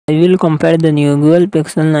I will compare the new Google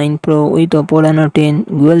Pixel 9 Pro with Oppo Reno 10.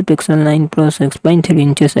 Google Pixel 9 Pro 6.3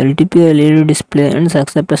 inches LTP LED display and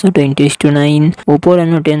success ratio 20:9. Oppo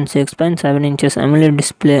Reno 10 6.7 inches AMOLED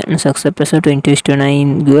display and success ratio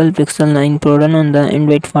 20:9. Google Pixel 9 Pro run on the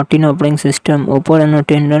Android 14 operating system. Oppo Reno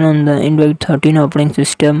 10 run on the Android 13 operating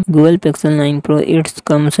system. Google Pixel 9 Pro it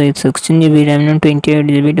comes with 16GB RAM and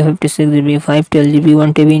 28GB to 56GB, 512GB,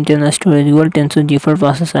 1TB internal storage. Google Tensor G4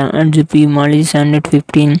 processor and GPU Mali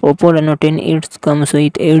 715. Oppo Reno 10 it comes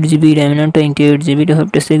with 8GB RAM and 28GB to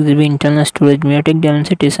 56GB internal storage. MediaTek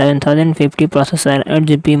Dimensity 7050 processor and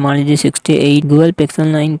GPU Mali 68. Google Pixel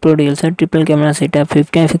 9 Pro real set triple camera setup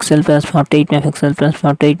 50MP plus 48MP plus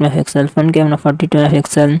 48MP, front camera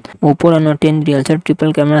 42MP. Oppo Reno 10 real set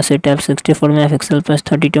triple camera setup 64MP plus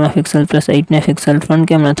 32MP plus 8MP, front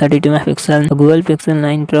camera 32MP. Google Pixel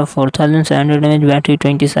 9 Pro 4700 mAh battery,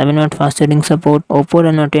 27W fast charging support. Oppo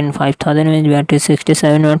Reno 10 5000 mAh battery,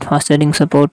 67W fast charging support.